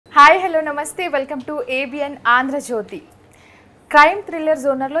Hi hello నమస్తే welcome to ABN Andhra Jyothi. Crime thriller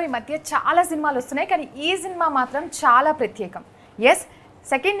జోనర్లో ఈ మధ్య చాలా సినిమాలు వస్తున్నాయి, కానీ ఈ సినిమా మాత్రం చాలా ప్రత్యేకం. ఎస్,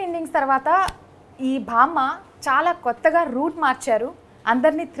 సెకండ్ ఇన్నింగ్స్ తర్వాత ఈ భామ చాలా కొత్తగా రూట్ మార్చారు,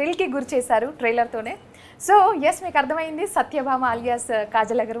 అందరినీ థ్రిల్కి గురి చేశారు ట్రైలర్తోనే. సో ఎస్, మీకు అర్థమైంది, సత్యభామ అలియాస్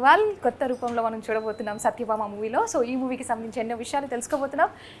కాజల్ అగర్వాల్ కొత్త రూపంలో మనం చూడబోతున్నాం సత్యభామ మూవీలో. సో ఈ మూవీకి సంబంధించి ఎన్నో విషయాలు తెలుసుకోబోతున్నాం.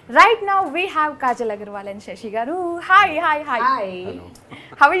 Right now we have Kajal Agarwal and Shashi గారు. Hi hi hi,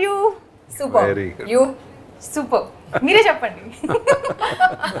 how are you? Super. You super, మీరే చెప్పండి.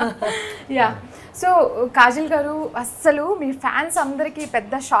 యా, సో కాజల్ గారు, అస్సలు మీ ఫ్యాన్స్ అందరికీ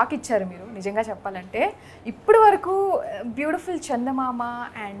పెద్ద షాక్ ఇచ్చారు మీరు, నిజంగా చెప్పాలంటే. ఇప్పటి వరకు బ్యూటిఫుల్ చందమామ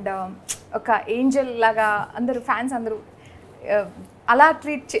అండ్ ఒక ఏంజల్ లాగా అందరూ ఫ్యాన్స్ అందరూ అలా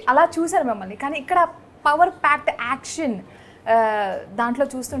అలా చూసారు మిమ్మల్ని, కానీ ఇక్కడ పవర్ ప్యాక్డ్ యాక్షన్ దాంట్లో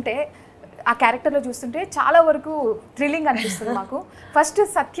చూస్తుంటే, ఆ క్యారెక్టర్లో చూస్తుంటే చాలా వరకు థ్రిల్లింగ్ అనిపిస్తుంది మాకు. ఫస్ట్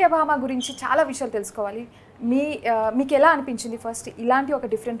సత్యభామ గురించి చాలా విషయాలు తెలుసుకోవాలి. మీకు ఎలా అనిపించింది ఫస్ట్ ఇలాంటి ఒక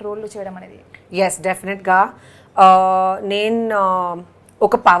డిఫరెంట్ రోల్లో చేయడం అనేది? ఎస్, డెఫినెట్గా నేను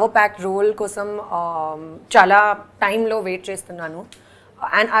ఒక పవర్ ప్యాక్ రోల్ కోసం చాలా టైంలో వెయిట్ చేస్తున్నాను.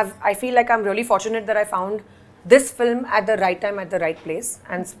 And I feel like I'm really fortunate that I found this film at the right time at the right place.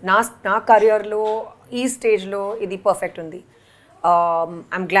 And నా కెరియర్లో ఈ స్టేజ్లో ఇది పర్ఫెక్ట్ ఉంది.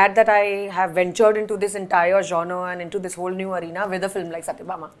 I'm glad that I have ventured into this entire genre and into this whole new arena with a film like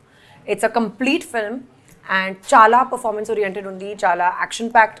Satyabhama. It's a complete film and chala performance oriented undi, chala action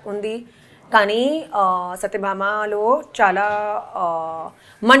packed undi, kani Satyabhama lo chala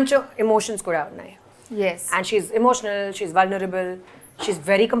manch emotions kuda unnai. Yes, and she's emotional, she's vulnerable, she's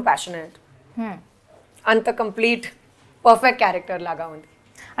very compassionate. Anta complete perfect character laga undi.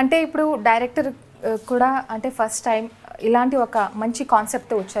 అంటే ఇప్పుడు director కూడా అంటే first time ఇలాంటి ఒక మంచి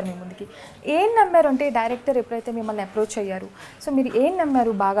కాన్సెప్ట్తో వచ్చారు మీ ముందుకి. ఏం నమ్మారు అంటే డైరెక్టర్ ఎప్పుడైతే మిమ్మల్ని అప్రోచ్ అయ్యారు, సో మీరు ఏం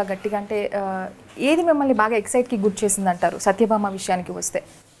నమ్మారు బాగా గట్టిగా? అంటే ఏది మిమ్మల్ని బాగా ఎక్సైట్కి గుర్తు చేసింది అంటారు సత్యభామ విషయానికి వస్తే?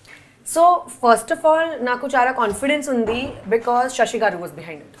 సో ఫస్ట్ ఆఫ్ ఆల్ నాకు చాలా కాన్ఫిడెన్స్ ఉంది బికాస్ శశి గారు was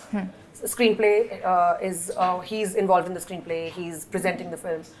behind it. Screenplay he's involved in the screenplay, he's presenting the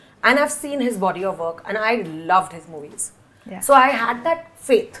film, and I've seen his body of work and I loved his movies. Yeah. So I had that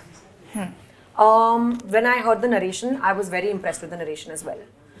faith. When I heard the narration, I was very impressed with the narration as well.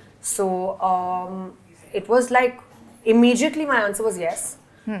 So it was like immediately my answer was yes.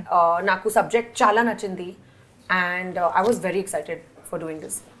 Naku subject chala nachindi and I was very excited for doing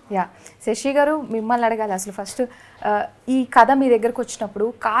this. Yeah, Shashi గారు మిమ్మల్ని అడగాలి అసలు first, ఈ కథ మీ దగ్గరకు వచ్చినప్పుడు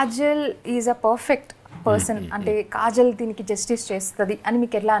Kajal is a perfect person, అంటే కాజల్ దీనికి జస్టిస్ చేస్తుంది అని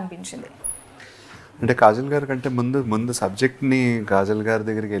మీకు ఎలా అనిపించింది? అంటే కాజల్ గారి కంటే ముందు సబ్జెక్ట్ని కాజల్ గారి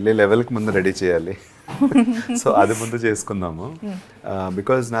దగ్గరికి వెళ్ళే లెవెల్కి ముందు రెడీ చేయాలి. సో అది ముందు చేసుకుందాము.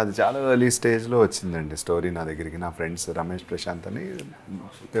 బికాజ్ నాది చాలా ఎర్లీ స్టేజ్లో వచ్చిందండి స్టోరీ నా దగ్గరికి. నా ఫ్రెండ్స్ రమేష్, ప్రశాంత్ అని,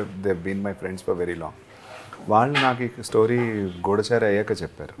 they been my friends for very long. వాళ్ళు నాకు ఈ స్టోరీ గూఢచారి అయ్యాక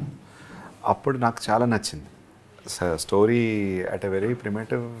చెప్పారు. అప్పుడు నాకు చాలా నచ్చింది story. At a very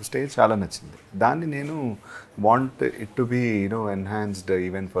ప్రిమేటివ్ stage చాలా నచ్చింది. దాన్ని నేను want it to be enhanced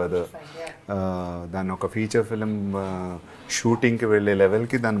even further. దాన్ని ఒక ఫీచర్ ఫిలిం షూటింగ్కి వెళ్ళే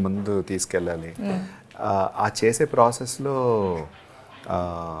లెవెల్కి దాని ముందు తీసుకెళ్ళాలి. ఆ చేసే ప్రాసెస్లో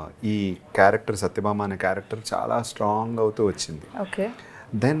ఈ క్యారెక్టర్ సత్యభామ అనే క్యారెక్టర్ చాలా స్ట్రాంగ్ అవుతూ వచ్చింది. ఓకే,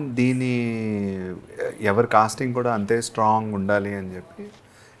 దెన్ దీని ఎవరి కాస్టింగ్ కూడా అంతే స్ట్రాంగ్ ఉండాలి అని చెప్పి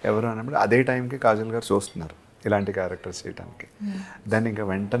ఎవరు అన్నప్పుడు అదే టైంకి కాజల్ గారు చూస్తున్నారు ఇలాంటి క్యారెక్టర్స్ చేయడానికి. దాన్ని ఇంకా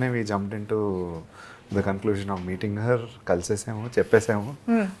వెంటనే we jumped into the conclusion of meeting her. కలిసేసాము, చెప్పేసాము,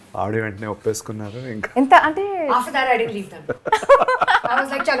 ఆవిడ వెంటనే ఒప్పేసుకున్నారు. ఇంకా ఎంత అంటే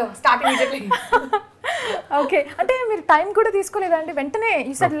ఓకే, అంటే మీరు టైం కూడా తీసుకోలేదండి, వెంటనే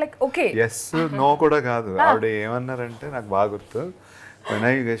you said like okay? Yes no కూడా కాదు. ఆవిడ ఏమన్నారంటే నాకు బాగా గుర్తు, when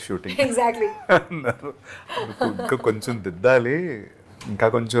are you guys shooting? Exactly. ఇంకా కొంచెం దిద్దాలి, ఇంకా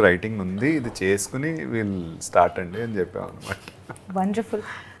కొంచెం రైటింగ్ ఉంది, ఇది చేసుకుని వీల్ స్టార్ట్ అండి అని చెప్పాము అనమాట. వండర్ఫుల్.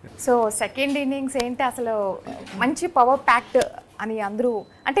 సో సెకండ్ ఇన్నింగ్స్ ఏంటి అసలు, మంచి పవర్ ప్యాక్డ్ అని అందరూ,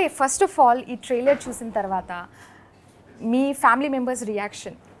 అంటే ఫస్ట్ ఆఫ్ ఆల్ ఈ ట్రైలర్ చూసిన తర్వాత మీ family members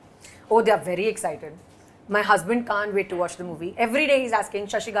reaction? Oh, they are very excited. My husband can't wait to watch the movie. Every day he's asking,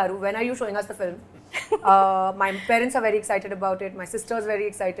 Shashi Garu, when are you showing us the film? My parents are very excited about it. My sister is very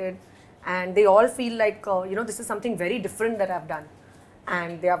excited. And they all feel like, this is something very different that I've done.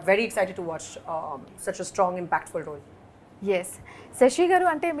 And they are very excited to watch such a strong, impactful role. Yes, Shashi గారు,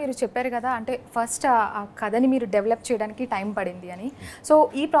 అంటే మీరు చెప్పారు కదా, అంటే first ఆ కథని మీరు develop చేయడానికి టైం పడింది అని. సో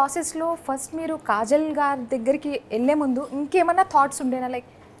ఈ ప్రాసెస్లో ఫస్ట్ మీరు కాజల్ గారి దగ్గరికి వెళ్ళే ముందు ఇంకేమన్నా థాట్స్ ఉండేనా, లైక్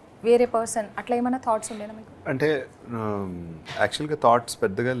వేరే పర్సన్ అట్లా ఏమైనా థాట్స్ ఉండేనా మీకు? అంటే యాక్చువల్గా థాట్స్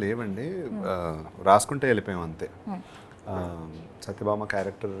పెద్దగా లేవండి, రాసుకుంటే వెళ్ళిపోయాం అంతే. Satyabhama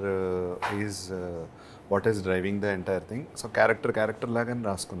character is what is driving the entire thing. So character లాగానే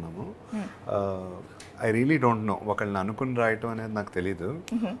రాసుకున్నాము. ఐ రియలీ డోంట్ నో, ఒకళ్ళని అనుకుని రాయటం అనేది నాకు తెలీదు.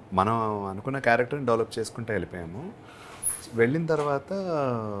 మనం అనుకున్న క్యారెక్టర్ని డెవలప్ చేసుకుంటూ వెళ్ళిపోయాము. వెళ్ళిన తర్వాత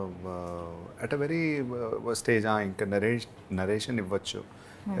అట్ అ వెరీ స్టేజ్ ఇంకా నరేషన్ ఇవ్వచ్చు,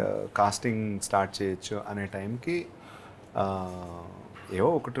 కాస్టింగ్ స్టార్ట్ చేయొచ్చు అనే టైంకి ఏవో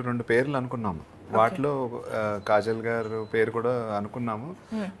 1-2 పేర్లు అనుకున్నాము. వాటిలో కాజల్ గారు పేరు కూడా అనుకున్నాము.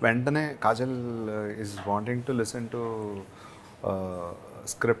 వెంటనే Kajal is wanting to listen to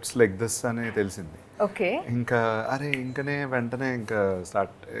scripts like this అని తెలిసింది. ఓకే, ఇంకా వెంటనే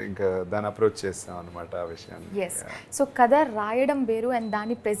ఇంకా దాన్ని అప్రోచ్ చేస్తాం అనమాట ఆ విషయాన్ని. ఎస్. సో కథ రాయడం వేరు అండ్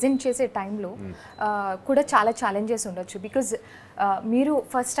దాన్ని ప్రెజెంట్ చేసే టైంలో కూడా చాలా ఛాలెంజెస్ ఉండొచ్చు. బికాజ్ మీరు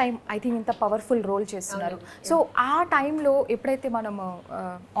ఫస్ట్ టైం ఐ థింక్ ఇంత పవర్ఫుల్ రోల్ చేస్తున్నారు. సో ఆ టైంలో ఎప్పుడైతే మనం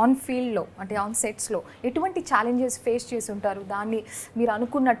ఆన్ ఫీల్డ్లో అంటే ఆన్ సెట్స్లో ఎటువంటి ఛాలెంజెస్ ఫేస్ చేసి ఉంటారు, దాన్ని మీరు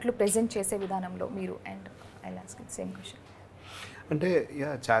అనుకున్నట్లు ప్రెజెంట్ చేసే విధానంలో మీరు? And I ask same question. అంటే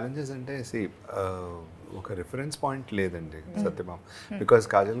ఛాలెంజెస్ అంటే ఒక రిఫరెన్స్ పాయింట్ లేదండి సత్యభామ. బికాజ్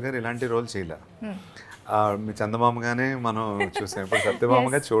కాజల్ గారు ఇలాంటి రోల్ చేయలే. మీ చందమామగానే మనం చూసాం, ఇప్పుడు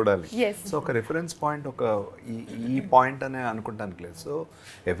సత్యభామగా చూడాలి. సో ఒక రిఫరెన్స్ పాయింట్, ఈ పాయింట్ అనే అనుకుంటానికి లేదు. సో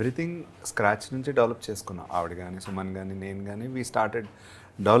ఎవ్రీథింగ్ స్క్రాచ్ నుంచి డెవలప్ చేసుకున్నాం. ఆవిడ కానీ, సుమన్ కానీ, నేను కానీ, we started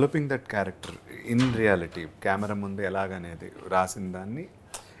developing that character in reality. Camera ముందు ఎలాగనేది రాసిన దాన్ని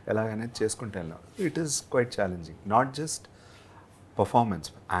ఎలాగనేది చేసుకుంటూ వెళ్ళాం. It is quite challenging. Not just performance,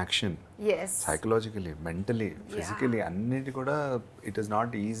 action, psychologically, mentally, physically అన్నిటి కూడా ఇట్ ఈస్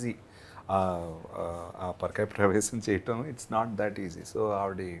నాట్ ఈజీ. ఆ పరకాయ ప్రవేశం చేయటం it's not that easy. So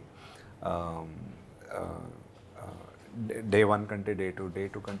ఆవిడ డే 1 కంటే డే 2, డే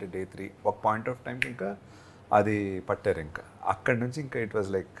 2 కంటే డే 3, ఒక పాయింట్ ఆఫ్ టైంకి ఇంకా అది పట్టారు. ఇంకా అక్కడి నుంచి ఇంకా ఇట్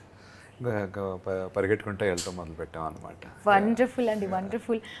వాజ్ లైక్ పరిగెట్టుకుంటూ వెళ్తాం మొదలు పెట్టాం అనమాట. వండర్ఫుల్ అండి,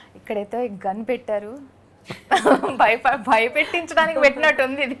 వండర్ఫుల్. ఇక్కడైతే గన్ పెట్టారు, భయపెట్టించడానికి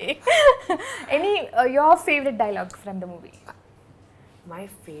పెట్టినట్టుంది ఇది. Any your favourite dialogue from the movie? My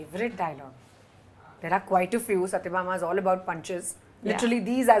favorite dialogue, there are quite a few. Satyabhama is all about punches, literally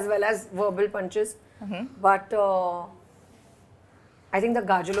these as well as verbal punches. But I think the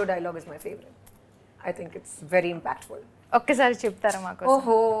Gajalo dialogue is my favorite. I think it's very impactful. ఒక్కసారి చెప్తారా మాకు?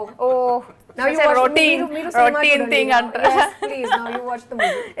 ఓహో, now you watch routine thing అంటారా? Yes, please, now you watch the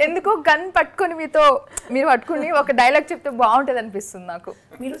movie. ఎందుకు gun పట్టుకొని మీరు పట్టుకుని ఒక డైలాగ్ చెప్తే బాగుంటుంది అనిపిస్తుంది నాకు.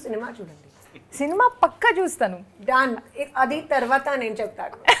 మీరు సినిమా చూడండి. సినిమా పక్కా చూస్తాను. డన్, అది తర్వాత నేను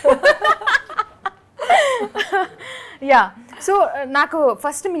చెప్తాను. యా. సో నాకు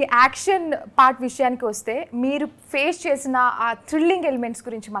ఫస్ట్ మీ యాక్షన్ పార్ట్ విషయానికి వస్తే, మీరు ఫేస్ చేసిన ఆ థ్రిల్లింగ్ ఎలిమెంట్స్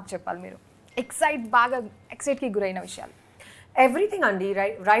గురించి మాకు చెప్పాలి. మీరు బాగా ఎక్సైట్కి గురైన విషయాలు. Everything, Andy,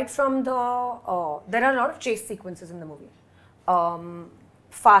 right from the there are a lot of chase sequences in the movie.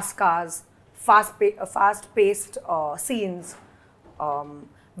 Fast cars, fast-paced scenes,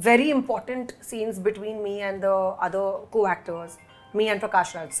 very important scenes between me and the other co-actors, me and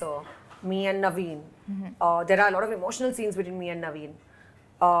Prakash Raj sir, me and Naveen. There are a lot of emotional scenes between me and Naveen.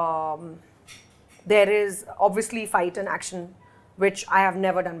 There is obviously fight and action, which I have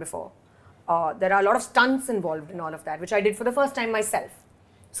never done before. There are a lot of stunts involved in all of that, which I did for the first time myself.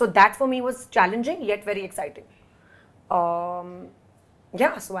 So that for me was challenging yet very exciting.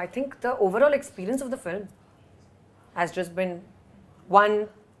 Yeah, so I think the overall experience of the film has just been one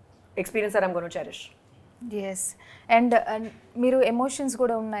experience that I'm going to cherish. Yes. And మీరు emotions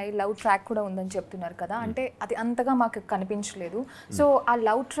కూడా ఉన్నాయి, love track కూడా ఉందని చెప్తున్నారు కదా, అంటే అది అంతగా మాకు కనిపించలేదు. సో ఆ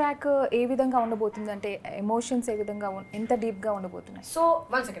లవ్ ట్రాక్ ఏ విధంగా ఉండబోతుంది, అంటే ఎమోషన్స్ ఏ విధంగా ఎంత డీప్గా ఉండబోతున్నాయి? So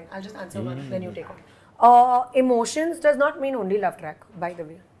one second, I'll just answer one, then you take on. Emotions does not mean only love track, by the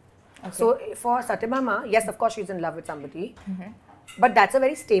way. Okay. So for Satyabhama, yes, of course she's in love with somebody, but that's a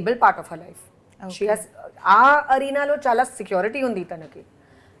very stable part of her life. Okay. She has arena lo chala security undi tanaki.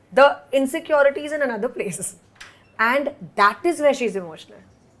 The insecurity is in another place, and that is where she's emotional.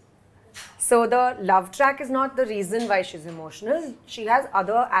 So the love track is not the reason why she's emotional. She has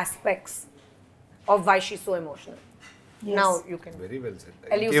other aspects of why she's so emotional. Yes. Now you can very well said.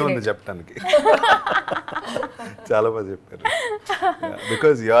 Elucidate. చెప్తానికి చాలా బాగా చెప్పారు.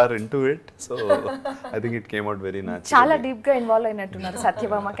 Because you are into it, so I think it came out very naturally. చాలా deep గా involve అయినట్టున్నారు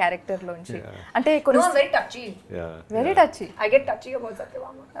Satyabhama character లోంచి. అంటే కొన్ని very touchy. Very touchy. I get touchy about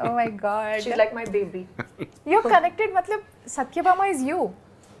Satyabhama. Oh my god. She's like my baby. You're connected, matlab Satyabhama is you.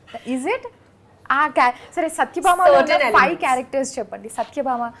 Is it? సరే, సత్యభామలో ఉన్న 5 characters చెప్పండి.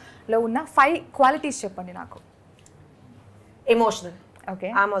 సత్యభామలో ఉన్న 5 qualities చెప్పండి నాకు. Emotional. Okay.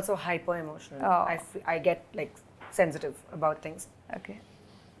 I'm also hyper emotional. I get like sensitive about things. Okay.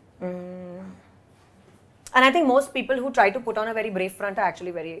 And I think most people who try to put on a very brave front are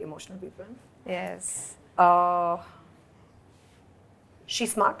actually very emotional people. Yes. Uh,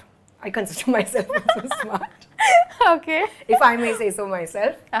 she's smart. I consider myself also smart, Okay. if I may say so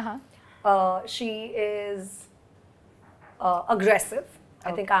myself. She is aggressive.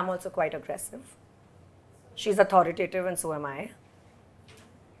 I think I'm also quite aggressive. She's authoritative and so am I.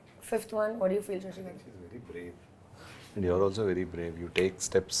 Fifth one, what do you feel, Shashi? She's very brave. And you're also very brave. You take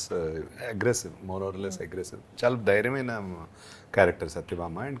steps, aggressive, more or less aggressive. చాలా ధైర్యమైన character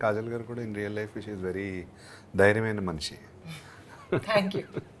Satyabhama. And Kajal గారు కూడా in real life she is very ధైర్యమైన మనిషి. Thank you.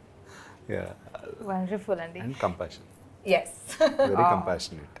 Yeah. Wonderful అండి. And compassion. Yes. Very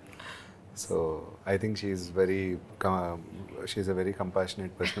compassionate. So I think she's a very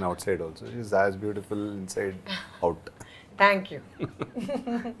compassionate person outside also. She's as beautiful inside out. Thank you.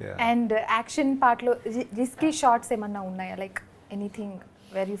 Yeah. And action పార్ట్లో risky shorts ఏమన్నా ఉన్నాయా, like anything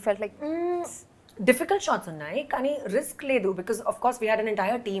where you felt like Difficult shots ఉన్నాయి కానీ risk లేదు because of course we had an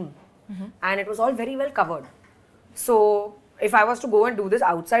entire team and it was all very well covered. So if I was to go and do this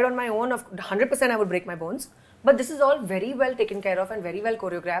outside on my own, 100% I would break my bones. But this is all very well taken care of and very well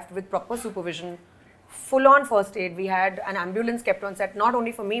choreographed with proper supervision, full on first aid. We had an ambulance kept on set, not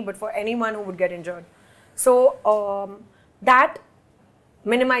only for me but for anyone who would get injured. So that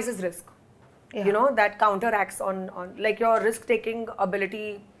minimizes risk. Yeah. You know, that counteracts on like your risk taking ability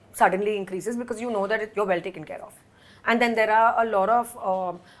suddenly increases because you know that you're well taken care of. And then there are a lot of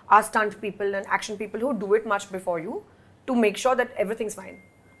our stunt people and action people who do it much before you to make sure that everything's fine.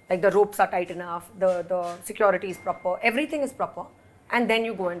 Like the ropes are tight enough, the security is proper, everything is proper, and then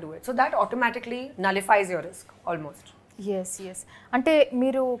you go and do it. So that automatically nullifies your risk almost. Yes అంటే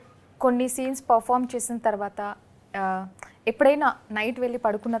మీరు కొన్ని scenes perform చేసిన తర్వాత ఎప్పుడైనా night వెళ్ళి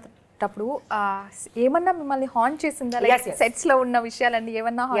పడుకున్నప్పుడు ఏమన్నా మిమ్మల్ని హాన్ చేసిందా, Yes, లైక్ yes. సెట్స్లో ఉన్న విషయాలన్నీ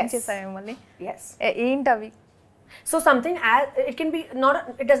ఏమన్నా హాన్ Yes. చేస్తాయా మిమ్మల్ని? Yes. ఏంటవి? So something it can be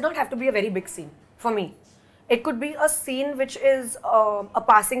it does not have to be a very big scene for me. It could be a scene which is a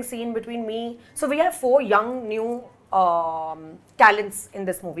passing scene between me. So we have 4 young new talents in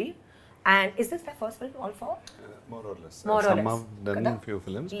this movie. And is this their first film, all 4? More or less. More or Some less. have done Kada? few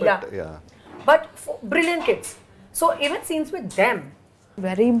films, Yeah. but yeah. But brilliant kids. So even scenes with them.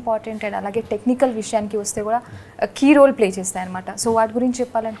 Very important. And అలాగే technical విషయానికి వస్తే కూడా key role play చేస్తాయి అనమాట. So వాటి గురించి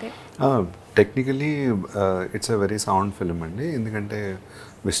చెప్పాలంటే technically it's a very sound film అండి. ఎందుకంటే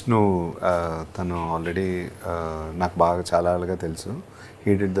విష్ణు తను ఆల్రెడీ నాకు బాగా చాలా ఏళ్ళుగా తెలుసు.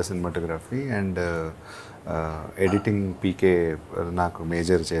 He did the cinematography and editing పీకే నాకు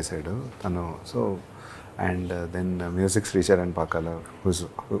మేజర్ చేశాడు తను. So and then music Sricharan Pakala who's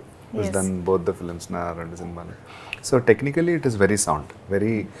done both the films నా 2 సినిమాలు. So technically it is very sound,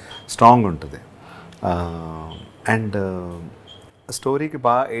 very strong ఉంటుంది. అండ్ స్టోరీకి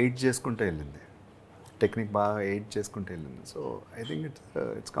బాగా ఎయిడ్ చేసుకుంటూ వెళ్ళింది, టెక్నిక్ బాగా ఎయిడ్ చేసుకుంటూ వెళ్ళింది. So I think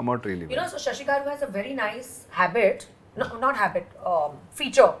it's come out really. You know, so Shashi Kiran has a very nice habit, not habit,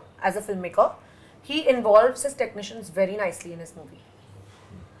 feature as a filmmaker. He involves his technicians very nicely in his movie.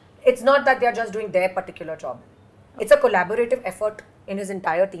 It's not that they are just doing their particular job. It's a collaborative effort in his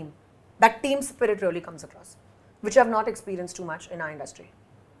entire team. That team spirit really comes across, which I have not experienced too much in our industry.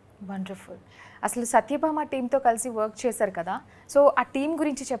 Wonderful. అసలు సత్యభామ టీంతో కలిసి work చేశారు కదా, so ఆ team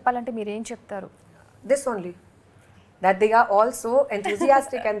గురించి చెప్పాలంటే మీరు ఏం చెప్తారు? This only, that they are all so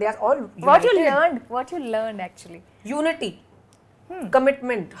enthusiastic and they are all united. What you learned actually? Unity,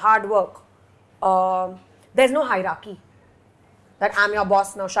 commitment, hard work. There's no hierarchy that I'm your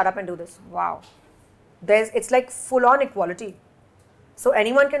boss, now shut up and do this. Wow. It's like full on equality. So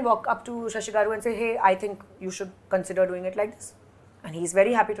anyone can walk up to Shashi Garu and say, hey, I think you should consider doing it like this. And he's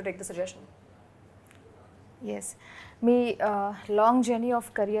very happy to take the suggestion. Yes. Me long journey of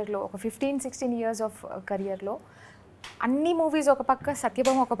కెరియర్లో ఒక 15-16 years of కెరియర్లో అన్ని movies ఒక పక్క,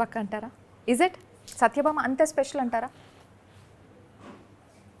 సత్యభామ ఒక పక్క అంటారా? Is it Satyabhama అంత స్పెషల్ అంటారా?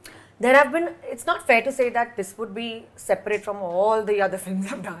 There have been, it's not fair to say that this would be separate from all the other films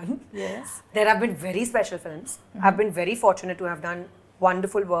I've done. Yes. There have been very special films. I've been very fortunate to have done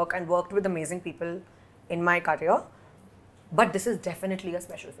wonderful work and worked with amazing people in my career. But this is definitely a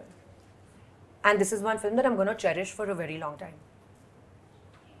special film. And this is one film that I'm going to cherish for a very long time.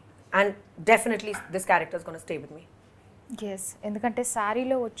 And definitely this character is going to stay with me. Yes. ఎందుకంటే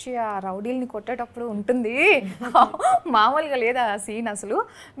శారీలో వచ్చి ఆ రౌడీల్ని కొట్టేటప్పుడు ఉంటుంది, మామూలుగా లేదా ఆ scene. అసలు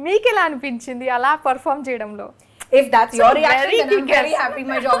మీకు ఎలా అనిపించింది అలా పర్ఫామ్ చేయడంలో? If that's your reaction, very then I'm very happy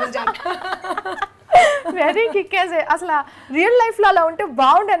my job is done. Very kick-ass. అసలు రియల్ లైఫ్లో అలా ఉంటే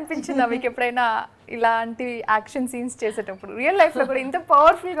బాగుండి అనిపించిందా మీకు ఎప్పుడైనా? ఇలాంటి యాక్షన్ సీన్స్ చేసేటప్పుడు రియల్ లైఫ్లో కూడా ఇంత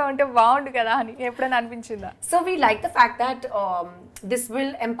పవర్ఫుల్గా ఉంటే బాగుండు కదా అని ఎప్పుడైనా అనిపించిందా? So we like the fact that this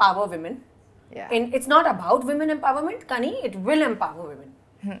will empower women. Yeah. It's not about women empowerment, kani it will empower women.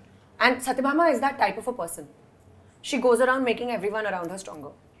 And Satyabhama is that type of a person. She goes around making everyone around her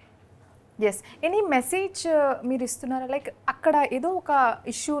stronger. Yes any message మీరు ఇస్తున్నారా like అక్కడ ఏదో ఒక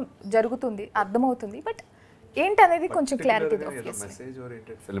issue జరుగుతుంది అర్థమవుతుంది but ఏంటనేది కొంచెం clarity message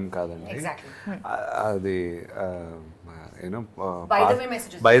oriented film కాదండి. Exactly. అది you know By the way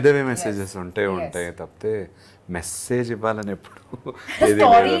messages. By the way messages ఉంటాయి తప్పితే మెసేజ్ ఇవ్వాలని ఎప్పుడు The ఏది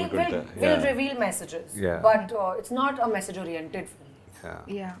story అనుకుంటా. will reveal messages, Yeah. but it's not a message oriented film.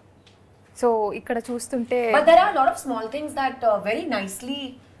 Yeah so ఇక్కడ చూస్తుంటే But there are a lot of small things that very nicely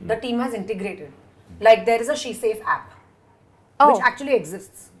the team has integrated. Like there is a She Safe app, which actually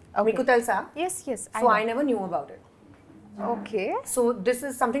exists. Okay. Meeku telsa? Yes yes So I never knew about it. Okay So this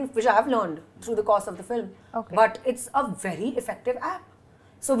is something which I have learned through the course of the film. Okay. But it's a very effective app.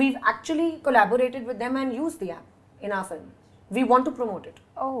 So we've actually collaborated with them and used the app in our film. We want to promote it.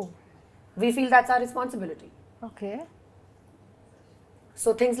 Oh We feel that's our responsibility. Okay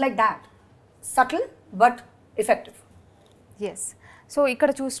So things like that. Subtle but effective. Yes so ఇక్కడ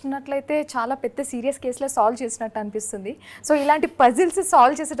చూస్తున్నట్లయితే చాలా పెద్ద serious కేసులో solve చేసినట్టు అనిపిస్తుంది so ఇలాంటి puzzles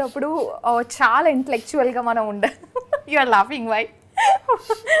solve చేసేటప్పుడు చాలా ఇంటలెక్చువల్గా మనం ఉండాలి you are laughing why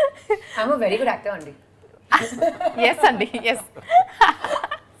I'm a very good actor, Andy. Yes అండి ఎస్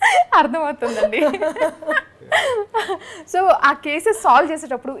అర్థమవుతుందండి సో ఆ కేసెస్ సాల్వ్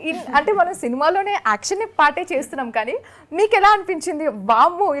చేసేటప్పుడు అంటే మనం సినిమాలోనే యాక్షన్ పార్టే చేస్తున్నాం కానీ మీకు ఎలా అనిపించింది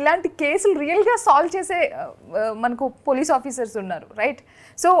వామ్మో ఇలాంటి కేసులు రియల్గా సాల్వ్ చేసే మనకు పోలీస్ ఆఫీసర్స్ ఉన్నారు రైట్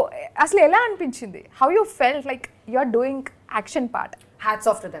సో అసలు ఎలా అనిపించింది how you felt like you are doing action part Hats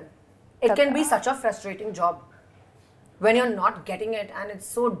off to them. It can be such a frustrating job when you're not getting it and it's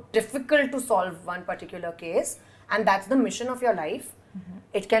so difficult to solve one particular case and that's the mission of your life.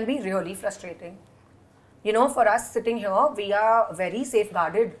 It can be really frustrating. You know, for us sitting here, we are very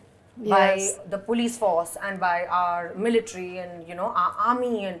safeguarded by Yes. the police force and by our military and, you know, our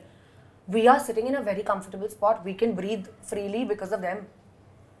army, and we are sitting in a very comfortable spot. We can breathe freely because of them.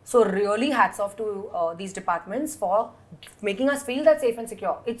 So really hats off to these departments for making us feel that safe and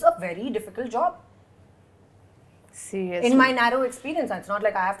secure. It's a very difficult job. Serious In my narrow experience, it's not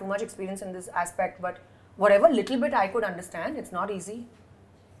like I have too much experience in this aspect, but whatever little bit I could understand, it's not easy.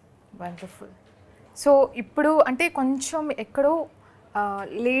 Wonderful so ఇప్పుడు అంటే కొంచెం ఎక్కడో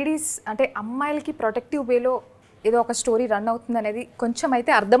ladies అంటే అమ్మాయిలకి protective వేలో ఏదో ఒక story run అవుతుంది అనేది కొంచెం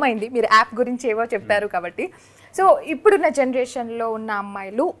అయితే అర్థమైంది మీరు యాప్ గురించి ఏవో చెప్పారు కాబట్టి సో ఇప్పుడున్న జనరేషన్లో ఉన్న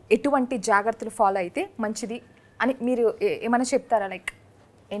అమ్మాయిలు ఎటువంటి జాగ్రత్తలు ఫాలో అయితే మంచిది అని మీరు ఏమైనా చెప్తారా లైక్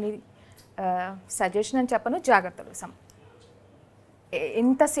ఎనీ సజెషన్ అని చెప్పను జాగ్రత్తలు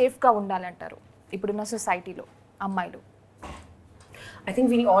ఎంత సేఫ్గా ఉండాలంటారు ఇప్పుడున్న సొసైటీలో అమ్మాయిలు I think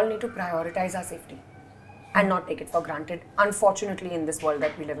we all need to prioritize our safety and not take it for granted, unfortunately, in this world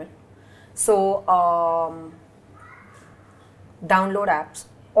that we live in. So, download apps.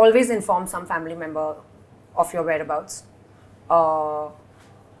 Always inform some family member of your whereabouts.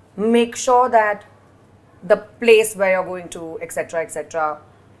 Make sure that the place where you're going to, etc., etc.,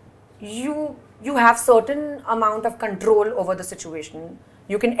 you have certain amount of control over the situation.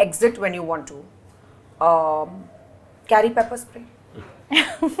 You can exit when you want to. Carry pepper spray.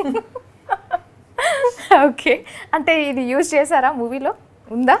 Okay అంటే ఇది use చేశారా మూవీలో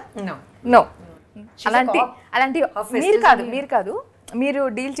ఉందా No. No She's a అలాంటి cop. అలాంటి Her fist మీరు is కాదు in the మీరు కాదు మీరు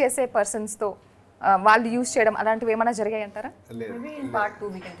డీల్ చేసే పర్సన్స్తో వాళ్ళు యూజ్ చేయడం అలాంటివి ఏమైనా జరిగాయి అంటారా Maybe in part 2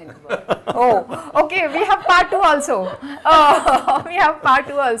 we can think about it. Oh okay we have part 2 also we have part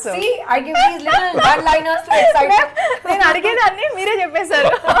 2 also See, I give these little one-liners to excite them. నేను అడిగేదాన్ని మీరే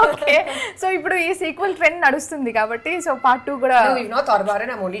చెప్పేశారు ఓకే సో ఇప్పుడు ఈ సీక్వెల్ ట్రెండ్ నడుస్తుంది కాబట్టి so part 2 కూడా No, we've not thought about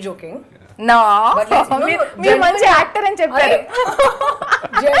it. I'm only joking. No But let's- no, మీరు మంచి genuine- యాక్టర్ అని చెప్పారు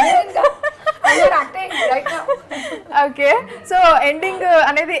Genuine ga. I'm not acting right now. Okay so ending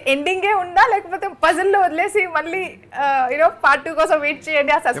అనేది ఎండింగే ఉందా లేకపోతే పజిల్లో వదిలేసి మళ్ళీ యూనో పార్ట్ 2 కోసం వెయిట్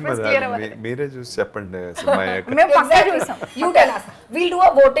చేయండి ఆ సస్పెన్స్ క్లియర్ అవ్వాలి మీరే చూసి చెప్పండి సినిమా అయ్యాక. మేము పక్కా Exactly. చూసాం You tell us. We'll do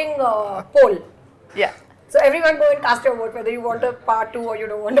a voting poll. Yeah So everyone go and cast your vote whether you want a part 2 or you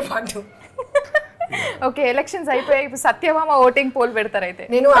don't want a part 2. Okay elections అయిపోయాయి ఇప్పుడు Satyabhama voting poll పెడతారు అయితే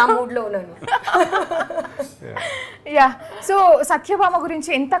నేను ఆ mood లో ఉన్నాను. Yeah so Satyabhama గురించి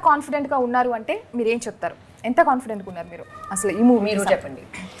ఎంత కాన్ఫిడెంట్ గా ఉన్నారు అంటే మీరు ఏం చెప్తారు ఎంత కాన్ఫిడెంట్ గా ఉన్నారు మీరు అసలు ఈ మూవీ మీరు చెప్పండి.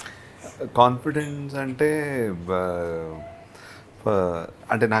 కాన్ఫిడెన్స్ అంటే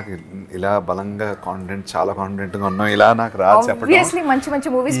అంటే నాకు ఇలా బలంగా చాలా కాన్ఫిడెంట్గా ఉన్నాం ఇలా నాకు రాదు చెప్పడం. ఆబ్వియస్లీ మంచి మంచి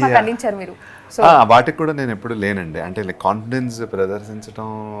మూవీస్ మాకు Yeah. అందించారు మీరు సో వాటికి కూడా నేను ఎప్పుడు లేనండి అంటే కాన్ఫిడెన్స్ ప్రదర్శించడం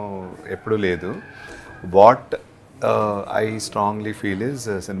ఎప్పుడు లేదు. What I strongly feel is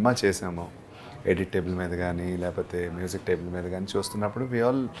cinema చేసాము ఎడిట్ టేబుల్ మీద కానీ లేకపోతే మ్యూజిక్ టేబుల్ మీద కానీ చూస్తున్నప్పుడు we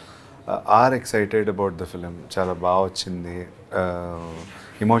all are excited about the film. చాలా బాగా వచ్చింది,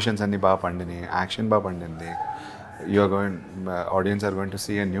 ఎమోషన్స్ అన్నీ బాగా పండినాయి, యాక్షన్ బాగా పండింది. Audience are going to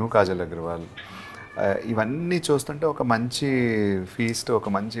see a new Kajal Agarwal. ఇవన్నీ చూస్తుంటే ఒక మంచి ఫీస్ట్, ఒక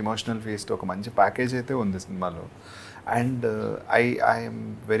మంచి ఎమోషనల్ ఫీస్ట్, ఒక మంచి ప్యాకేజ్ అయితే ఉంది సినిమాలో. And I'm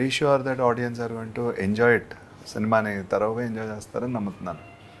very sure that audience are going to enjoy it. సినిమాని తరోగా ఎంజాయ్ చేస్తారని నమ్ముతున్నాను.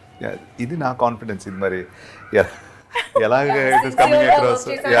 ఇది నా కాన్ఫిడెన్స్. ఇది మరి ఎలాగ it is coming across.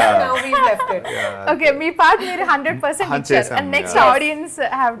 Okay, me part మీరు 100% ఇచ్చారు and next audience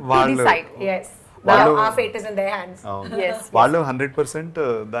have to decide. yes now our fate is in their hands. yes వాళ్ళు 100%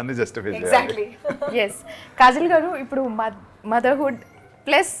 దాన్ని జస్టిఫై చేయాలి. exactly yes కాజల్ గారు, ఇప్పుడు మదర్హుడ్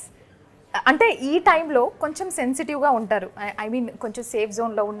ప్లస్ అంటే ఈ టైంలో కొంచెం సెన్సిటివ్గా ఉంటారు. ఐ మీన్ కొంచెం సేఫ్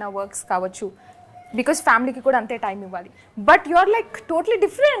జోన్లో ఉన్న వర్క్స్ కావచ్చు, బికాస్ ఫ్యామిలీకి కూడా అంతే టైం ఇవ్వాలి. But you are like totally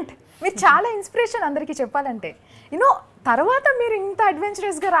different. మీరు చాలా ఇన్స్పిరేషన్ అందరికీ చెప్పాలంటే. యూనో తర్వాత మీరు ఇంత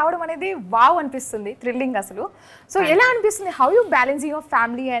అడ్వెంచరస్గా రావడం అనేది వావ్ అనిపిస్తుంది, థ్రిల్లింగ్ అసలు. సో ఎలా అనిపిస్తుంది? How you balancing your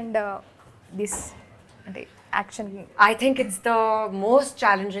family and this అంటే action? I think it's the most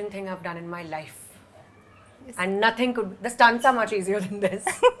challenging thing I've done in my life. And nothing could, the stunts are much easier than this.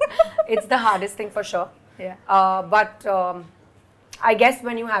 It's the hardest thing for sure. Yeah. But I guess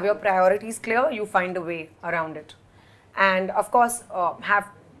when you have your priorities clear, you find a way around it. And of course,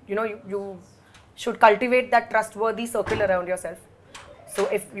 you should cultivate that trustworthy circle around yourself. So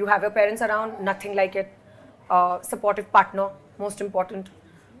if you have your parents around, nothing like it. Supportive partner, most important.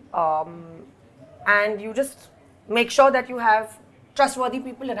 And you just make sure that you have trustworthy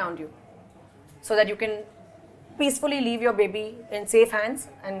people around you, so that you can peacefully leave your baby in safe hands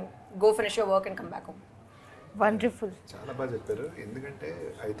and go finish your work and come back home. Wonderful. చాలా బాగా చెప్పారు. ఎందుకంటే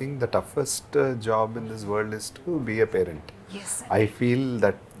I think the toughest job in this world is to be a parent. I feel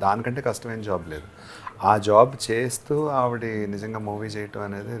that దానికంటే కష్టమైన job లేదు. ఆ job చేస్తూ ఆవిడ నిజంగా మూవీ చేయటం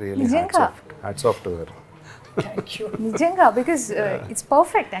అనేది really hats off to her. నిజంగా, బికాస్ ఇట్స్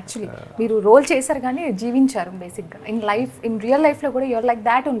పర్ఫెక్ట్ యాక్చువల్లీ. మీరు రోల్ చేశారు కానీ జీవించారు బేసిక్గా. ఇన్ రియల్ లైఫ్లో కూడా యూఆర్ లైక్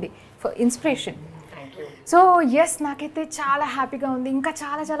దాట్ ఉంది ఫర్ ఇన్స్పిరేషన్. సో ఎస్, నాకైతే చాలా హ్యాపీగా ఉంది. ఇంకా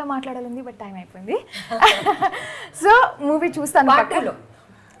చాలా చాలా మాట్లాడాలి, బట్ టైం అయిపోయింది. సో మూవీ చూస్తాను పార్ట్ 2లో.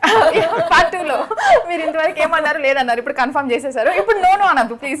 మీరు ఇంతవరకు ఏమన్నారు లేదన్నారు, ఇప్పుడు కన్ఫర్మ్ చేసేసారు. ఇప్పుడు నో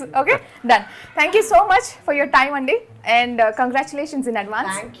అనద్దు please. Okay, done. Thank you so much for your time అండి, and congratulations in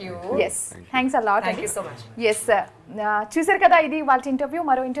advance. Thank you. Yes, thanks a lot. Thank you so much. Yes, చూసారు కదా, ఇది వాళ్ళ ఇంటర్వ్యూ.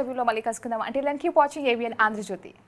 మరో ఇంటర్వ్యూలో మళ్ళీ కలుసుకుందాం. అంటే కీప్ వాచింగ్ ABN ఆంధ్రజ్యోతి.